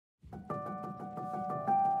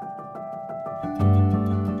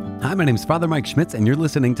Hi, my name is Father Mike Schmitz, and you're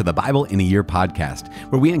listening to the Bible in a Year podcast,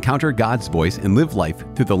 where we encounter God's voice and live life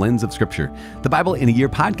through the lens of Scripture. The Bible in a Year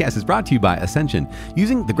podcast is brought to you by Ascension.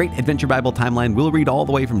 Using the Great Adventure Bible timeline, we'll read all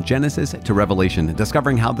the way from Genesis to Revelation,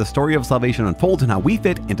 discovering how the story of salvation unfolds and how we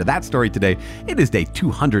fit into that story today. It is day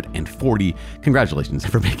 240. Congratulations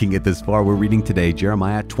for making it this far. We're reading today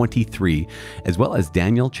Jeremiah 23, as well as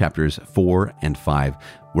Daniel chapters 4 and 5.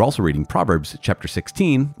 We're also reading Proverbs chapter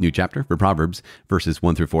 16, new chapter for Proverbs, verses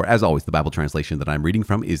 1 through 4. As always, the Bible translation that I'm reading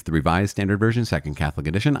from is the Revised Standard Version, Second Catholic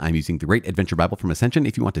Edition. I'm using the Great Adventure Bible from Ascension.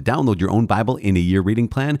 If you want to download your own Bible in a Year reading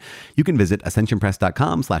plan, you can visit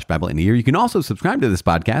ascensionpress.com/Bible in a Year. You can also subscribe to this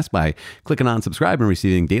podcast by clicking on subscribe and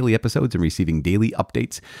receiving daily episodes and receiving daily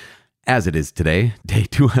updates. As it is today, day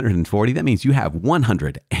 240, that means you have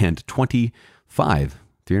 125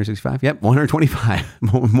 365? Yep, 125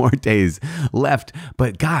 more days left.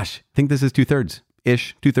 But gosh, I think this is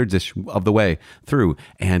two-thirds-ish of the way through.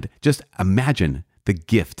 And just imagine the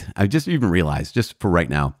gift. I just even realized, just for right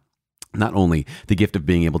now, not only the gift of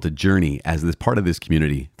being able to journey as this part of this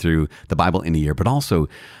community through the Bible in a Year, but also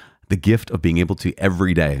the gift of being able to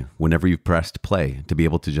every day, whenever you've pressed play, to be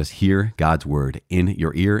able to just hear God's word in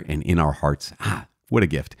your ear and in our hearts. What a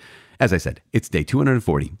gift. As I said, it's day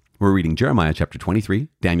 240. We're reading Jeremiah chapter 23,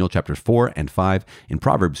 Daniel chapters 4 and 5, and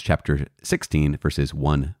Proverbs chapter 16, verses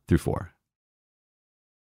 1 through 4.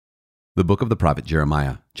 The book of the prophet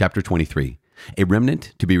Jeremiah, chapter 23, a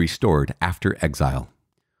remnant to be restored after exile.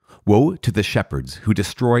 Woe to the shepherds who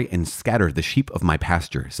destroy and scatter the sheep of my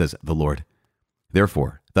pasture, says the Lord.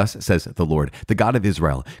 Therefore, thus says the Lord, the God of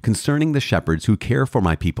Israel, concerning the shepherds who care for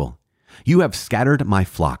my people. You have scattered my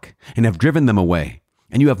flock and have driven them away,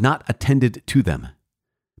 and you have not attended to them.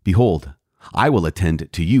 Behold, I will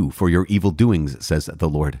attend to you for your evil doings, says the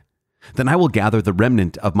Lord. Then I will gather the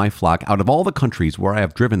remnant of my flock out of all the countries where I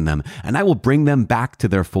have driven them, and I will bring them back to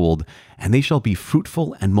their fold, and they shall be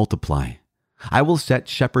fruitful and multiply. I will set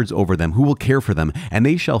shepherds over them who will care for them, and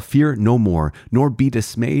they shall fear no more, nor be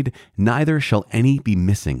dismayed, neither shall any be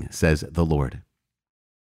missing, says the Lord.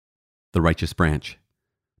 The righteous branch.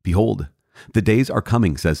 Behold, the days are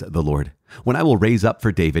coming, says the Lord, when I will raise up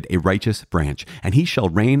for David a righteous branch, and he shall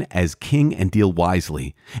reign as king and deal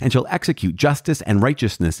wisely, and shall execute justice and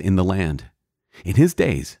righteousness in the land. In his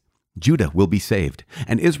days, Judah will be saved,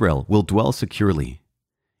 and Israel will dwell securely.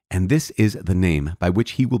 And this is the name by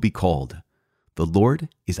which he will be called. The Lord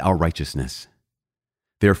is our righteousness.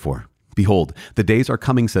 Therefore, behold, the days are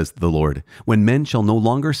coming, says the Lord, when men shall no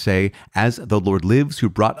longer say, as the Lord lives, who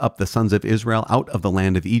brought up the sons of Israel out of the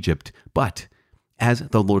land of Egypt, but as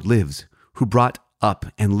the Lord lives, who brought up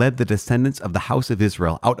and led the descendants of the house of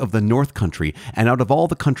Israel out of the north country and out of all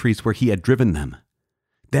the countries where he had driven them.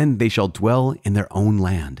 Then they shall dwell in their own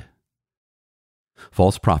land.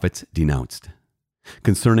 False prophets denounced.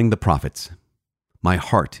 Concerning the prophets, my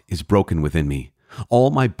heart is broken within me. All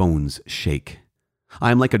my bones shake.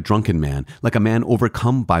 I am like a drunken man, like a man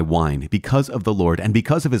overcome by wine, because of the Lord and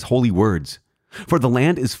because of his holy words. For the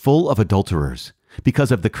land is full of adulterers.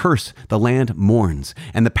 Because of the curse, the land mourns,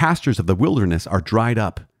 and the pastures of the wilderness are dried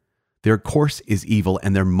up. Their course is evil,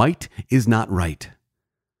 and their might is not right.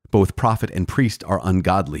 Both prophet and priest are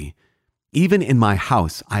ungodly. Even in my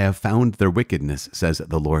house I have found their wickedness, says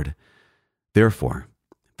the Lord. Therefore,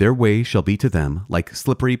 their way shall be to them like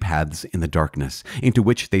slippery paths in the darkness, into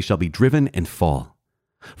which they shall be driven and fall.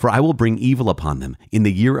 For I will bring evil upon them in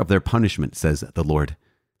the year of their punishment, says the Lord.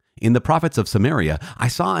 In the prophets of Samaria I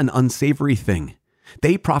saw an unsavory thing.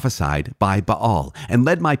 They prophesied by Baal and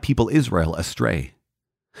led my people Israel astray.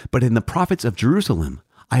 But in the prophets of Jerusalem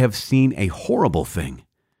I have seen a horrible thing.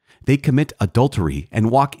 They commit adultery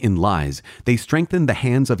and walk in lies. They strengthen the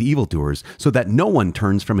hands of evildoers so that no one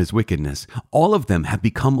turns from his wickedness. All of them have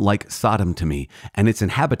become like Sodom to me, and its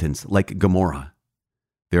inhabitants like Gomorrah.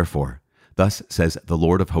 Therefore, thus says the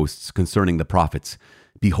Lord of hosts concerning the prophets,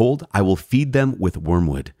 behold, I will feed them with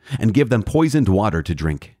wormwood and give them poisoned water to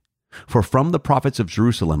drink. For from the prophets of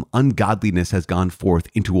Jerusalem ungodliness has gone forth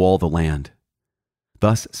into all the land.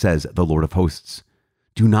 Thus says the Lord of hosts,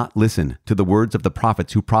 do not listen to the words of the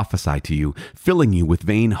prophets who prophesy to you, filling you with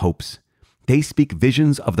vain hopes. They speak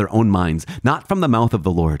visions of their own minds, not from the mouth of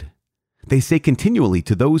the Lord. They say continually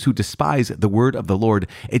to those who despise the word of the Lord,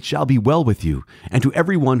 it shall be well with you. And to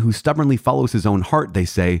everyone who stubbornly follows his own heart, they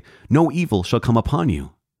say, no evil shall come upon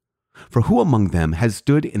you. For who among them has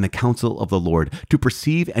stood in the counsel of the Lord to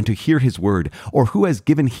perceive and to hear his word, or who has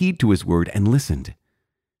given heed to his word and listened?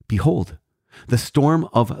 Behold, the storm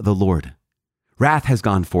of the Lord. Wrath has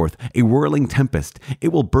gone forth, a whirling tempest.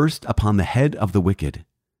 It will burst upon the head of the wicked.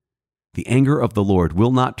 The anger of the Lord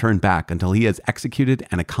will not turn back until he has executed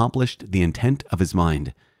and accomplished the intent of his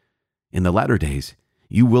mind. In the latter days,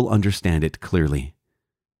 you will understand it clearly.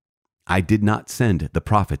 I did not send the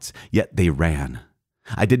prophets, yet they ran.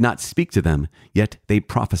 I did not speak to them, yet they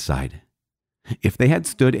prophesied. If they had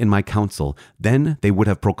stood in my counsel, then they would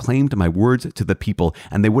have proclaimed my words to the people,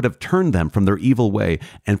 and they would have turned them from their evil way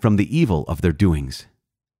and from the evil of their doings.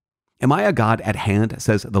 Am I a God at hand,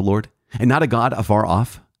 says the Lord, and not a God afar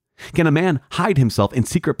off? Can a man hide himself in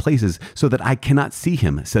secret places so that I cannot see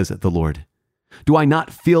him, says the Lord? Do I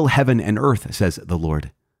not fill heaven and earth, says the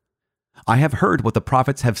Lord? I have heard what the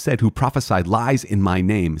prophets have said who prophesied lies in my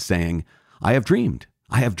name, saying, I have dreamed,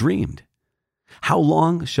 I have dreamed. How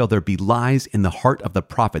long shall there be lies in the heart of the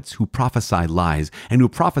prophets who prophesy lies and who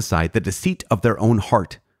prophesy the deceit of their own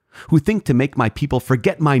heart, who think to make my people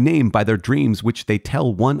forget my name by their dreams which they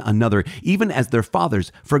tell one another, even as their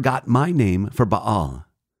fathers forgot my name for Baal?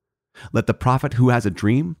 Let the prophet who has a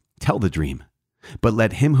dream tell the dream, but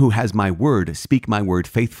let him who has my word speak my word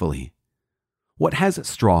faithfully. What has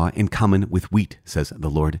straw in common with wheat, says the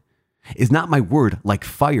Lord? Is not my word like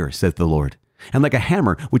fire, says the Lord, and like a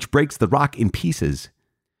hammer which breaks the rock in pieces?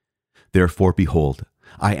 Therefore, behold,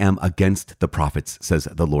 I am against the prophets, says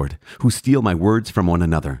the Lord, who steal my words from one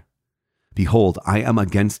another. Behold, I am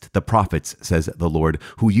against the prophets, says the Lord,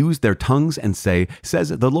 who use their tongues and say, says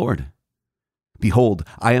the Lord. Behold,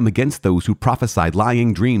 I am against those who prophesy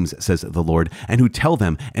lying dreams, says the Lord, and who tell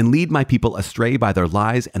them and lead my people astray by their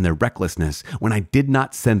lies and their recklessness, when I did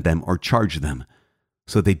not send them or charge them.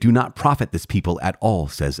 So they do not profit this people at all,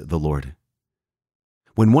 says the Lord.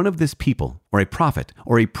 When one of this people, or a prophet,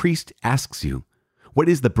 or a priest asks you, what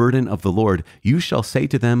is the burden of the Lord? You shall say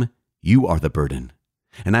to them, you are the burden,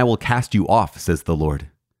 and I will cast you off, says the Lord.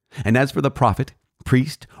 And as for the prophet,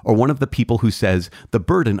 priest, or one of the people who says, the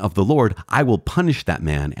burden of the Lord, I will punish that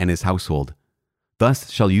man and his household.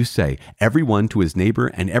 Thus shall you say, every one to his neighbor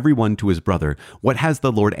and every one to his brother, what has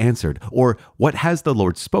the Lord answered? Or what has the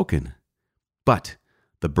Lord spoken? But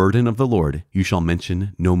the burden of the Lord you shall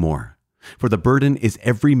mention no more. For the burden is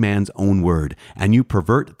every man's own word, and you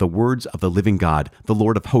pervert the words of the living God, the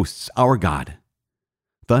Lord of hosts, our God.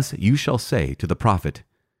 Thus you shall say to the prophet,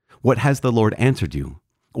 what has the Lord answered you?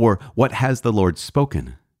 Or what has the Lord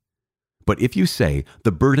spoken? But if you say,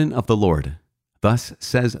 the burden of the Lord, thus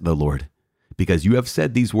says the Lord, because you have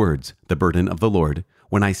said these words, the burden of the Lord,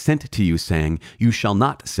 when I sent to you, saying, you shall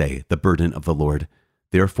not say the burden of the Lord.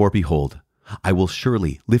 Therefore, behold, I will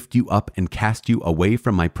surely lift you up and cast you away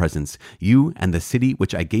from my presence, you and the city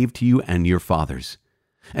which I gave to you and your fathers.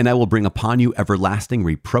 And I will bring upon you everlasting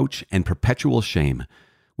reproach and perpetual shame,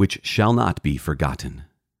 which shall not be forgotten.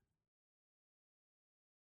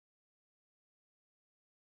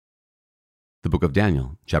 The Book of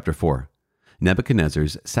Daniel, chapter 4.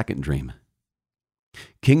 Nebuchadnezzar's second dream.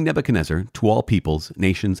 King Nebuchadnezzar, to all peoples,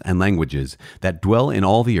 nations, and languages that dwell in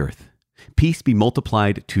all the earth, peace be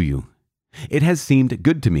multiplied to you. It has seemed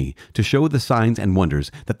good to me to show the signs and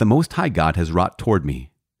wonders that the Most High God has wrought toward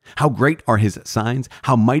me. How great are his signs,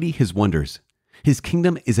 how mighty his wonders. His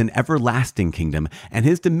kingdom is an everlasting kingdom, and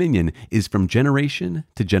his dominion is from generation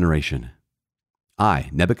to generation. I,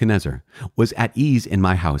 Nebuchadnezzar, was at ease in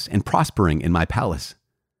my house and prospering in my palace.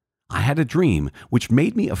 I had a dream which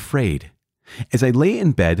made me afraid. As I lay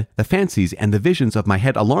in bed, the fancies and the visions of my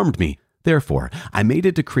head alarmed me. Therefore, I made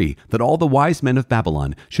a decree that all the wise men of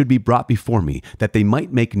Babylon should be brought before me, that they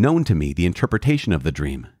might make known to me the interpretation of the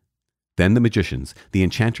dream. Then the magicians, the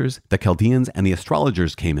enchanters, the Chaldeans, and the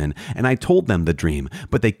astrologers came in, and I told them the dream,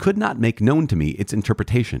 but they could not make known to me its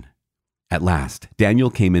interpretation. At last,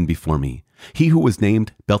 Daniel came in before me, he who was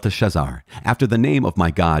named Belteshazzar, after the name of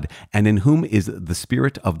my God, and in whom is the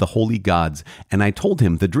spirit of the holy gods. And I told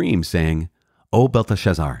him the dream, saying, O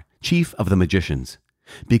Belteshazzar, chief of the magicians,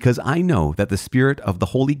 because I know that the spirit of the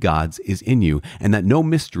holy gods is in you, and that no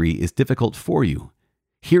mystery is difficult for you.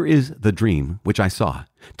 Here is the dream which I saw.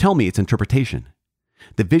 Tell me its interpretation.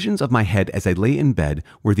 The visions of my head as I lay in bed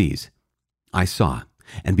were these. I saw,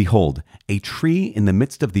 and behold, a tree in the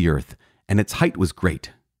midst of the earth, and its height was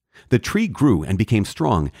great. The tree grew and became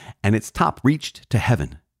strong, and its top reached to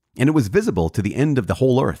heaven, and it was visible to the end of the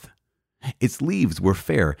whole earth. Its leaves were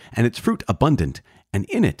fair, and its fruit abundant, and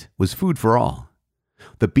in it was food for all.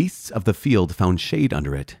 The beasts of the field found shade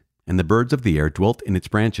under it, and the birds of the air dwelt in its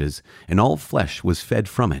branches, and all flesh was fed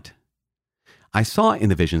from it. I saw in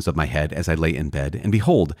the visions of my head as I lay in bed, and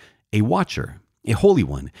behold, a watcher, a holy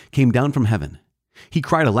one, came down from heaven. He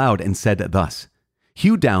cried aloud and said thus,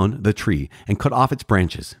 Hew down the tree and cut off its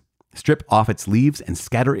branches. Strip off its leaves and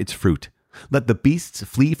scatter its fruit. Let the beasts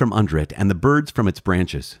flee from under it and the birds from its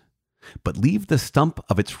branches. But leave the stump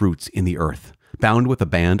of its roots in the earth, bound with a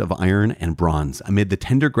band of iron and bronze amid the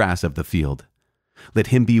tender grass of the field. Let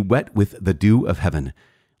him be wet with the dew of heaven.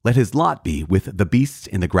 Let his lot be with the beasts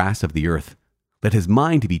in the grass of the earth. Let his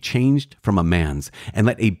mind be changed from a man's, and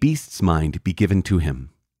let a beast's mind be given to him.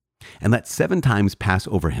 And let 7 times pass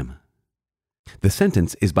over him. The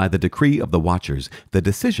sentence is by the decree of the watchers, the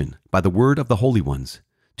decision by the word of the holy ones,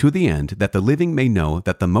 to the end that the living may know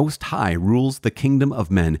that the Most High rules the kingdom of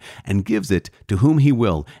men and gives it to whom he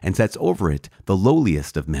will and sets over it the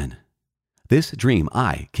lowliest of men. This dream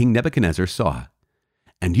I, King Nebuchadnezzar, saw.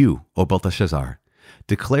 And you, O Belteshazzar,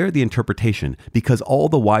 declare the interpretation, because all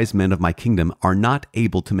the wise men of my kingdom are not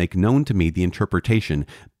able to make known to me the interpretation,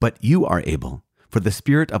 but you are able, for the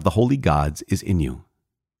spirit of the holy gods is in you.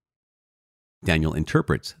 Daniel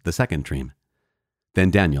interprets the second dream.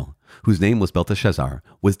 Then Daniel, whose name was Belteshazzar,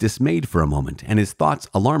 was dismayed for a moment, and his thoughts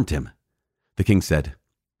alarmed him. The king said,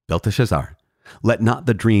 Belteshazzar, let not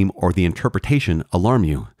the dream or the interpretation alarm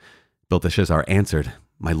you. Belteshazzar answered,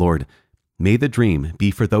 My lord, may the dream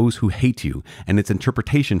be for those who hate you, and its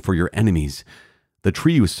interpretation for your enemies. The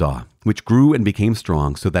tree you saw, which grew and became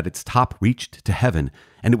strong, so that its top reached to heaven,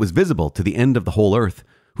 and it was visible to the end of the whole earth,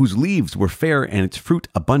 whose leaves were fair and its fruit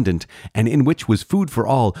abundant, and in which was food for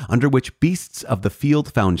all, under which beasts of the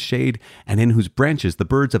field found shade, and in whose branches the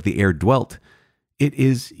birds of the air dwelt. It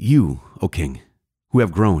is you, O king, who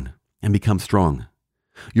have grown and become strong.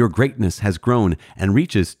 Your greatness has grown and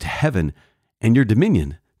reaches to heaven, and your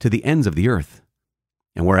dominion to the ends of the earth.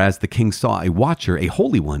 And whereas the king saw a watcher, a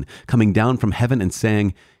holy one, coming down from heaven and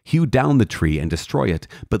saying, Hew down the tree and destroy it,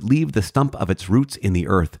 but leave the stump of its roots in the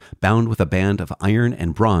earth, bound with a band of iron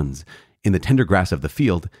and bronze, in the tender grass of the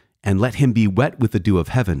field, and let him be wet with the dew of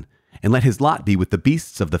heaven, and let his lot be with the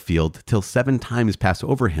beasts of the field, till 7 times pass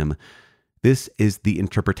over him. This is the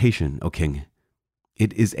interpretation, O king.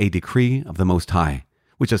 It is a decree of the Most High,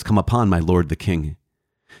 which has come upon my lord the king,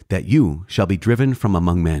 that you shall be driven from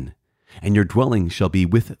among men, and your dwelling shall be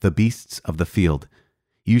with the beasts of the field.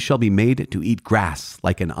 You shall be made to eat grass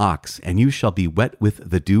like an ox, and you shall be wet with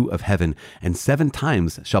the dew of heaven, and 7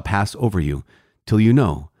 times shall pass over you, till you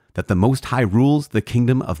know that the Most High rules the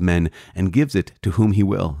kingdom of men and gives it to whom he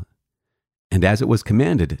will. And as it was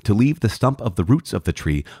commanded to leave the stump of the roots of the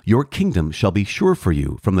tree, your kingdom shall be sure for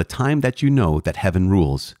you from the time that you know that heaven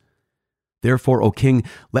rules. Therefore, O king,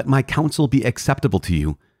 let my counsel be acceptable to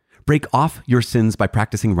you. Break off your sins by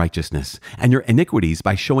practicing righteousness, and your iniquities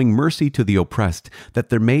by showing mercy to the oppressed, that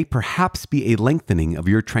there may perhaps be a lengthening of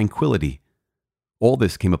your tranquility. All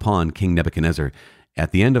this came upon King Nebuchadnezzar.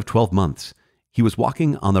 At the end of 12 months, he was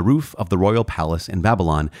walking on the roof of the royal palace in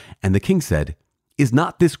Babylon, and the king said, Is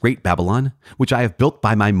not this great Babylon, which I have built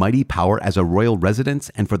by my mighty power as a royal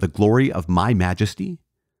residence and for the glory of my majesty?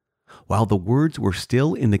 While the words were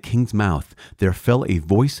still in the king's mouth, there fell a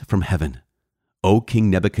voice from heaven. O King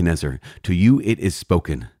Nebuchadnezzar, to you it is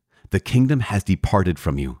spoken. The kingdom has departed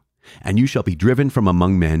from you, and you shall be driven from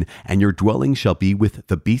among men, and your dwelling shall be with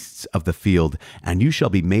the beasts of the field, and you shall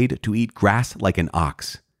be made to eat grass like an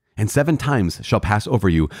ox. And 7 times shall pass over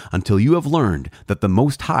you, until you have learned that the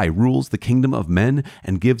Most High rules the kingdom of men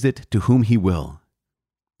and gives it to whom he will.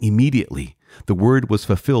 Immediately the word was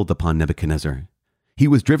fulfilled upon Nebuchadnezzar. He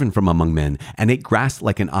was driven from among men, and ate grass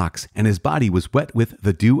like an ox, and his body was wet with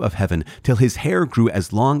the dew of heaven, till his hair grew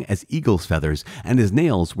as long as eagle's feathers, and his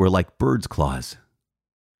nails were like bird's claws.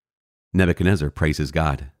 Nebuchadnezzar praises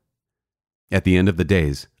God. At the end of the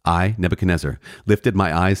days, I, Nebuchadnezzar, lifted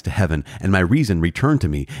my eyes to heaven, and my reason returned to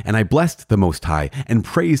me, and I blessed the Most High, and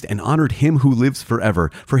praised and honored him who lives forever,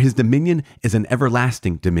 for his dominion is an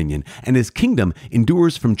everlasting dominion, and his kingdom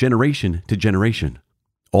endures from generation to generation.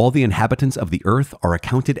 All the inhabitants of the earth are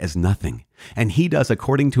accounted as nothing, and he does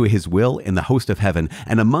according to his will in the host of heaven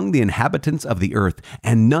and among the inhabitants of the earth,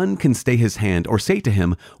 and none can stay his hand or say to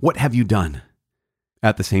him, What have you done?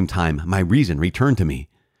 At the same time, my reason returned to me,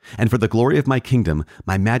 and for the glory of my kingdom,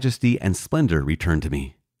 my majesty and splendor returned to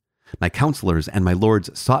me. My counselors and my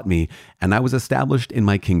lords sought me, and I was established in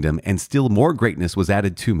my kingdom, and still more greatness was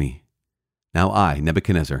added to me. Now I,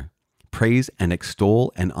 Nebuchadnezzar, praise and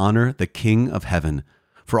extol and honor the King of heaven,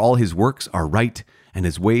 for all his works are right, and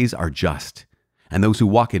his ways are just, and those who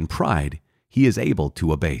walk in pride he is able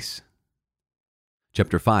to abase.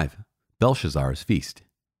 Chapter 5. Belshazzar's Feast.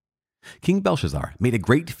 King Belshazzar made a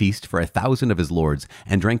great feast for 1,000 of his lords,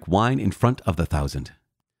 and drank wine in front of the 1,000.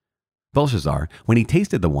 Belshazzar, when he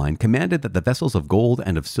tasted the wine, commanded that the vessels of gold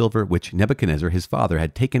and of silver which Nebuchadnezzar his father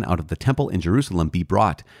had taken out of the temple in Jerusalem be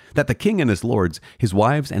brought, that the king and his lords, his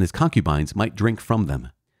wives and his concubines might drink from them.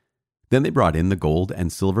 Then they brought in the gold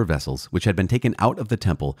and silver vessels which had been taken out of the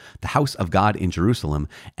temple, the house of God in Jerusalem,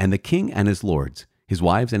 and the king and his lords, his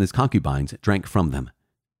wives and his concubines, drank from them.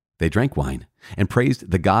 They drank wine and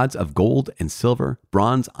praised the gods of gold and silver,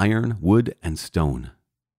 bronze, iron, wood, and stone.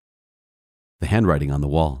 The handwriting on the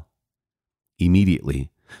wall.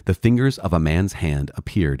 Immediately, the fingers of a man's hand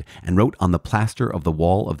appeared and wrote on the plaster of the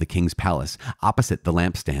wall of the king's palace, opposite the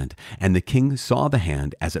lampstand, and the king saw the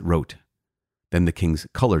hand as it wrote. Then the king's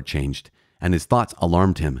color changed, and his thoughts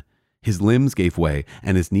alarmed him. His limbs gave way,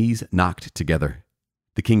 and his knees knocked together.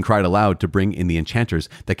 The king cried aloud to bring in the enchanters,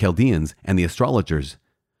 the Chaldeans, and the astrologers.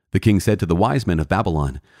 The king said to the wise men of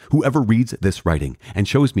Babylon, "Whoever reads this writing and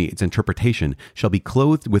shows me its interpretation shall be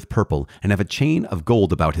clothed with purple and have a chain of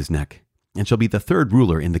gold about his neck, and shall be the third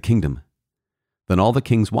ruler in the kingdom." Then all the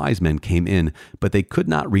king's wise men came in, but they could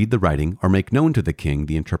not read the writing or make known to the king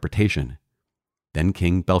the interpretation. Then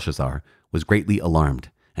King Belshazzar was greatly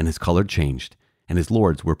alarmed, and his color changed, and his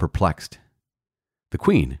lords were perplexed. The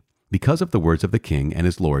queen, because of the words of the king and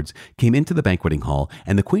his lords, came into the banqueting hall,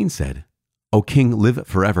 and the queen said, "O king, live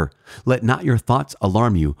forever. Let not your thoughts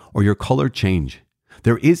alarm you, or your color change.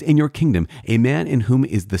 There is in your kingdom a man in whom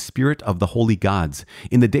is the spirit of the holy gods.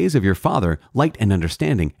 In the days of your father, light and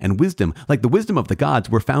understanding and wisdom, like the wisdom of the gods,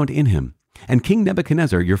 were found in him. And King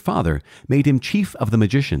Nebuchadnezzar, your father, made him chief of the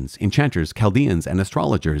magicians, enchanters, Chaldeans, and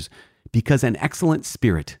astrologers, because an excellent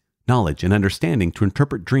spirit, knowledge, and understanding to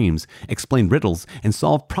interpret dreams, explain riddles, and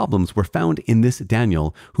solve problems were found in this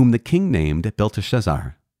Daniel, whom the king named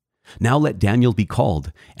Belteshazzar. Now let Daniel be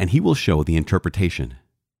called, and he will show the interpretation."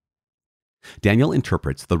 Daniel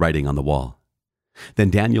interprets the writing on the wall.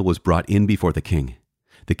 Then Daniel was brought in before the king.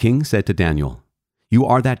 The king said to Daniel, "You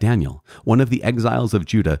are that Daniel, one of the exiles of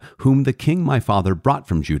Judah, whom the king my father brought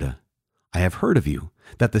from Judah. I have heard of you,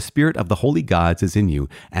 that the spirit of the holy gods is in you,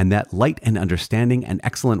 and that light and understanding and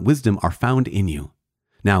excellent wisdom are found in you.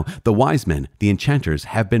 Now the wise men, the enchanters,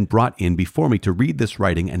 have been brought in before me to read this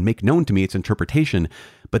writing and make known to me its interpretation,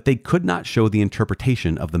 but they could not show the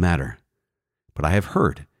interpretation of the matter. But I have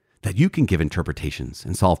heard that you can give interpretations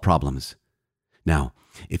and solve problems. Now,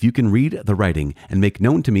 if you can read the writing and make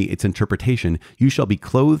known to me its interpretation, you shall be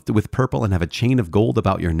clothed with purple and have a chain of gold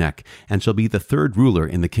about your neck, and shall be the third ruler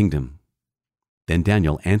in the kingdom." Then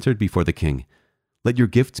Daniel answered before the king, "Let your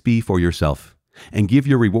gifts be for yourself, and give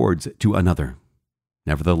your rewards to another.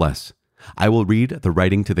 Nevertheless, I will read the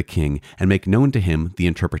writing to the king and make known to him the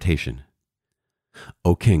interpretation.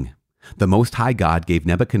 O king, the Most High God gave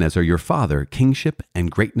Nebuchadnezzar your father kingship and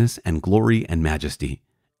greatness and glory and majesty.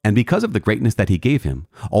 And because of the greatness that he gave him,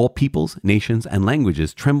 all peoples, nations, and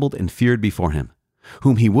languages trembled and feared before him.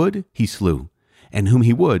 Whom he would, he slew, and whom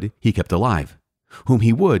he would, he kept alive. Whom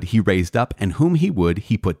he would, he raised up, and whom he would,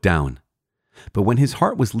 he put down. But when his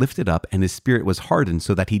heart was lifted up and his spirit was hardened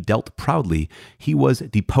so that he dealt proudly, he was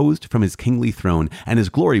deposed from his kingly throne, and his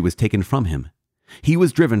glory was taken from him. He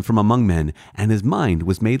was driven from among men, and his mind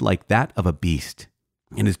was made like that of a beast.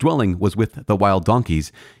 And his dwelling was with the wild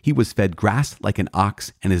donkeys. He was fed grass like an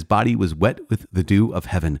ox, and his body was wet with the dew of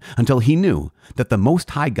heaven, until he knew that the Most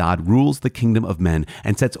High God rules the kingdom of men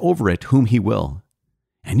and sets over it whom he will.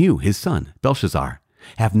 And you, his son, Belshazzar,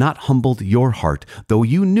 have not humbled your heart, though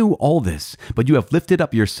you knew all this, but you have lifted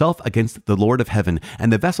up yourself against the Lord of heaven,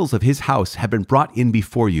 and the vessels of his house have been brought in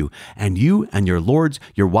before you, and you and your lords,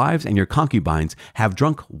 your wives, and your concubines have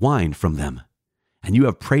drunk wine from them. And you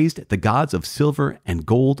have praised the gods of silver and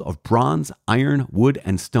gold, of bronze, iron, wood,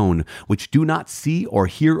 and stone, which do not see or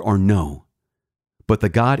hear or know. But the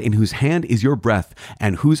God in whose hand is your breath,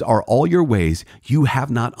 and whose are all your ways, you have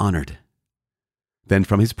not honored. Then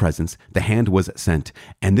from his presence the hand was sent,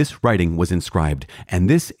 and this writing was inscribed, and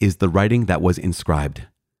this is the writing that was inscribed: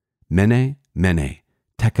 Mene, Mene,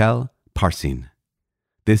 Tekel, Parsin.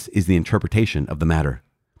 This is the interpretation of the matter.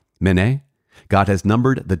 Mene, God has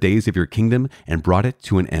numbered the days of your kingdom and brought it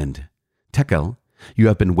to an end. Tekel, you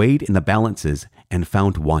have been weighed in the balances and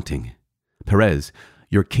found wanting. Perez,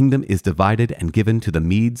 your kingdom is divided and given to the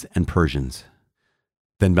Medes and Persians.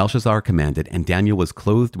 Then Belshazzar commanded, and Daniel was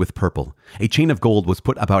clothed with purple. A chain of gold was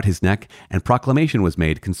put about his neck, and proclamation was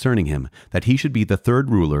made concerning him, that he should be the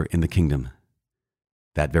third ruler in the kingdom.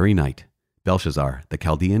 That very night, Belshazzar, the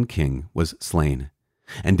Chaldean king, was slain,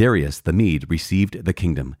 and Darius the Mede received the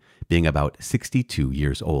kingdom, being about 62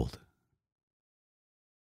 years old.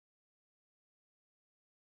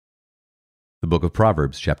 The book of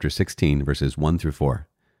Proverbs, chapter 16, verses 1 through 4.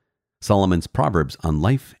 Solomon's Proverbs on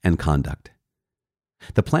life and conduct.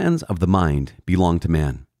 The plans of the mind belong to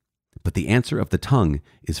man, but the answer of the tongue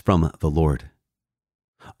is from the Lord.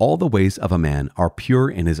 All the ways of a man are pure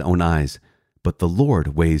in his own eyes, but the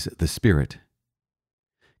Lord weighs the spirit.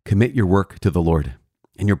 Commit your work to the Lord,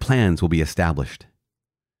 and your plans will be established.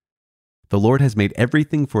 The Lord has made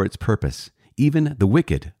everything for its purpose, even the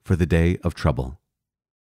wicked for the day of trouble.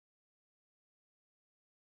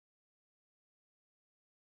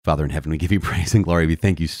 Father in heaven, we give you praise and glory. We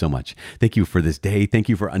thank you so much. Thank you for this day. Thank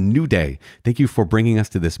you for a new day. Thank you for bringing us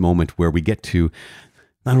to this moment where we get to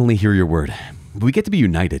not only hear your word, but we get to be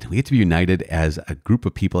united. We get to be united as a group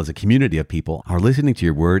of people, as a community of people, are listening to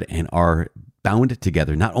your word and are bound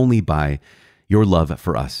together, not only by your love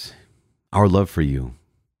for us, our love for you,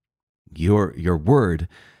 your word,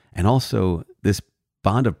 and also this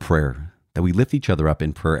bond of prayer that we lift each other up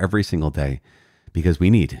in prayer every single day because we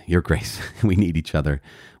need your grace. We need each other.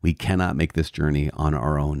 We cannot make this journey on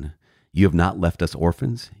our own. You have not left us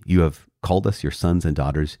orphans. You have called us your sons and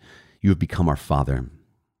daughters. You have become our Father.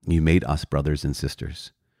 You made us brothers and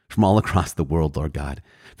sisters from all across the world, Lord God,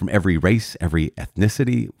 from every race, every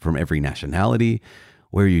ethnicity, from every nationality.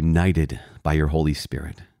 We're united by your Holy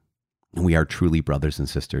Spirit. And we are truly brothers and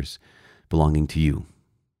sisters belonging to you,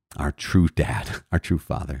 our true dad, our true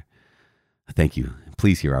Father. Thank you.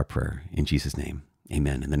 Please hear our prayer in Jesus' name.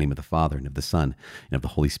 Amen. In the name of the Father and of the Son and of the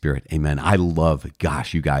Holy Spirit. Amen. I love,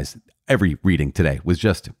 gosh, you guys, every reading today was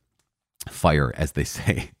just fire, as they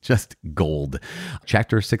say, just gold.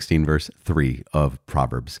 Chapter 16, verse 3 of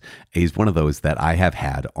Proverbs is one of those that I have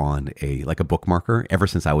had on a bookmarker ever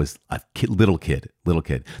since I was a little kid.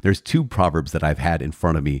 There's two Proverbs that I've had in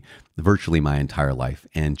front of me virtually my entire life.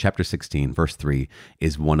 And chapter 16, verse 3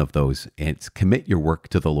 is one of those. It's commit your work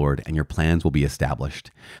to the Lord and your plans will be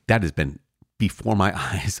established. That has been before my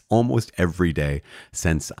eyes almost every day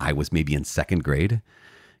since I was maybe in second grade.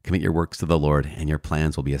 Commit your works to the Lord and your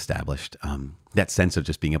plans will be established. That sense of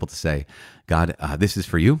just being able to say, God, this is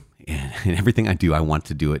for you. And everything I do, I want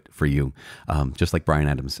to do it for you. Just like Bryan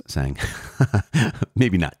Adams sang.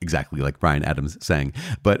 Maybe not exactly like Bryan Adams sang,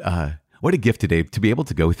 but what a gift today to be able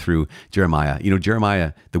to go through Jeremiah. You know,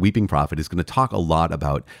 Jeremiah, the weeping prophet, is going to talk a lot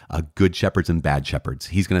about good shepherds and bad shepherds.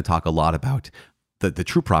 He's going to talk a lot about the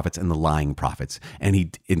true prophets and the lying prophets.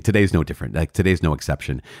 And today's no different. Like today's no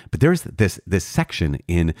exception. But there's this section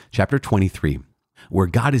in chapter 23 where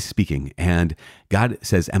God is speaking and God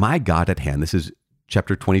says, am I God at hand? This is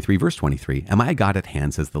chapter 23, verse 23. Am I a God at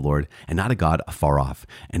hand, says the Lord, and not a God afar off?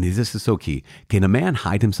 And this is so key. Can a man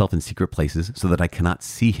hide himself in secret places so that I cannot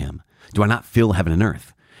see him? Do I not fill heaven and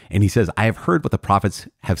earth? And he says, I have heard what the prophets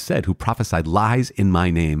have said who prophesied lies in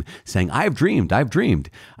my name, saying, I've dreamed.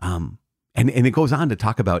 And it goes on to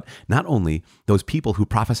talk about not only those people who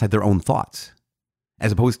prophesied their own thoughts,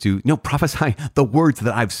 as opposed to, prophesy the words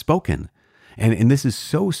that I've spoken. And this is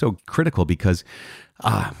so critical because,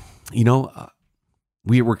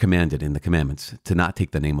 we were commanded in the commandments to not take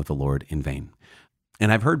the name of the Lord in vain.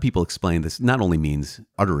 And I've heard people explain this not only means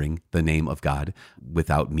uttering the name of God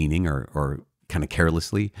without meaning or kind of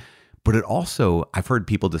carelessly, but I've heard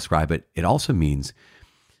people describe it, it also means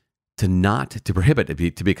to prohibit,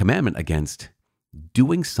 to be a commandment against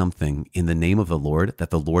doing something in the name of the Lord that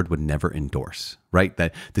the Lord would never endorse, right?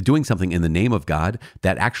 That the doing something in the name of God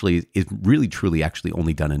that actually is really, truly actually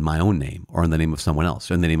only done in my own name or in the name of someone else,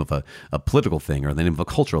 or in the name of a political thing or in the name of a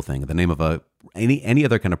cultural thing, or the name of any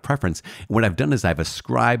other kind of preference. And what I've done is I've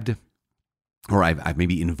ascribed or I've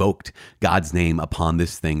maybe invoked God's name upon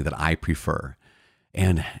this thing that I prefer.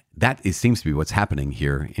 And seems to be what's happening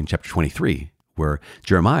here in chapter 23. Where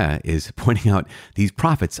Jeremiah is pointing out these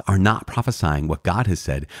prophets are not prophesying what God has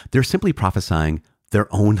said. They're simply prophesying their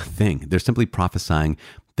own thing. They're simply prophesying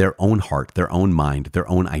their own heart, their own mind, their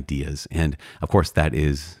own ideas. And of course, that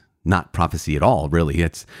is not prophecy at all, really.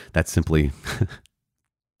 That's simply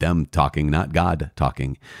them talking, not God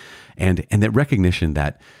talking. And that recognition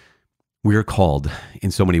that we are called in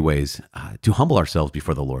so many ways to humble ourselves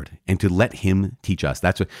before the Lord and to let him teach us.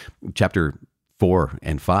 That's what chapter 4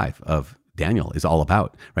 and 5 of Daniel is all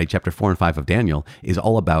about, right? Chapter 4 and 5 of Daniel is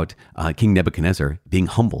all about King Nebuchadnezzar being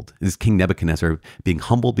humbled. This is King Nebuchadnezzar being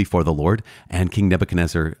humbled before the Lord, and King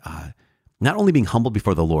Nebuchadnezzar not only being humbled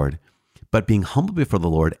before the Lord, but being humbled before the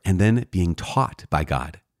Lord and then being taught by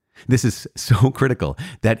God. This is so critical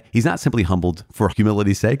that he's not simply humbled for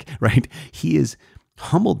humility's sake, right? He is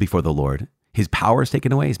humbled before the Lord. His power is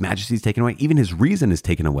taken away, his majesty is taken away, even his reason is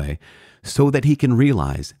taken away, so that he can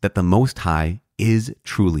realize that the Most High is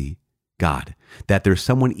truly God, that there's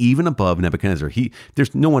someone even above Nebuchadnezzar.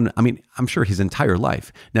 There's no one, I'm sure his entire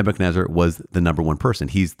life, Nebuchadnezzar was the number one person.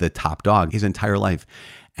 He's the top dog his entire life.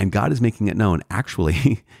 And God is making it known,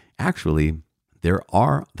 actually, there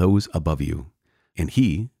are those above you. And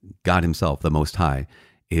he, God himself, the Most High,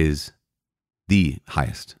 is the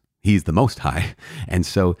highest. He's the Most High. And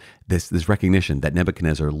so this recognition that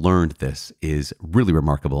Nebuchadnezzar learned this is really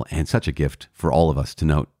remarkable and such a gift for all of us to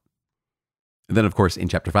note. And then, of course, in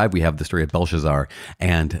chapter 5, we have the story of Belshazzar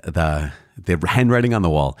and the handwriting on the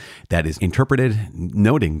wall that is interpreted,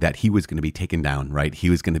 noting that he was going to be taken down, right? He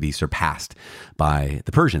was going to be surpassed by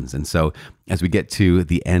the Persians. And so as we get to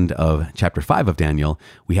the end of chapter 5 of Daniel,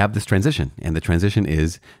 we have this transition. And the transition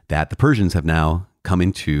is that the Persians have now come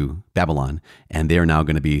into Babylon, and they're now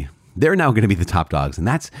going to be the top dogs. And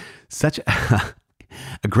that's such a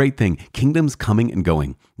great thing. Kingdoms coming and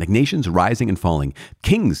going, like nations rising and falling,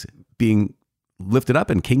 kings being lifted up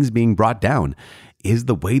and kings being brought down is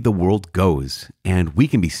the way the world goes. And we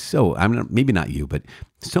can be maybe not you, but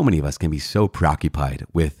so many of us can be so preoccupied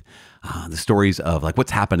with the stories of like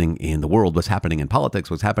what's happening in the world, what's happening in politics,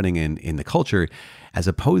 what's happening in the culture, as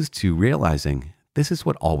opposed to realizing this is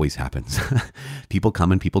what always happens. People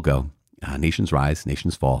come and people go. Nations rise,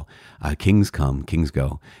 nations fall. Kings come, kings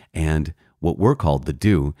go. And what we're called to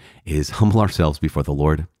do is humble ourselves before the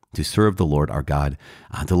Lord, to serve the Lord our God,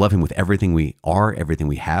 to love him with everything we are, everything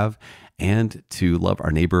we have, and to love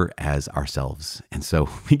our neighbor as ourselves. And so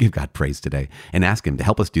we give God praise today and ask him to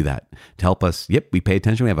help us do that, to help us, we pay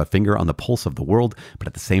attention, we have a finger on the pulse of the world, but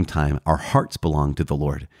at the same time, our hearts belong to the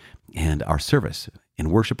Lord, and our service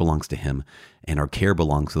and worship belongs to him, and our care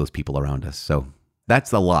belongs to those people around us. So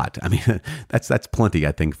that's a lot. I mean, that's plenty,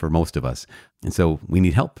 I think, for most of us. And so we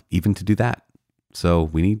need help even to do that. So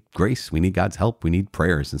we need grace. We need God's help. We need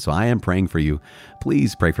prayers. And so I am praying for you.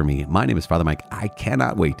 Please pray for me. My name is Father Mike. I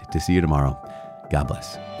cannot wait to see you tomorrow. God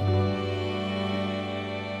bless.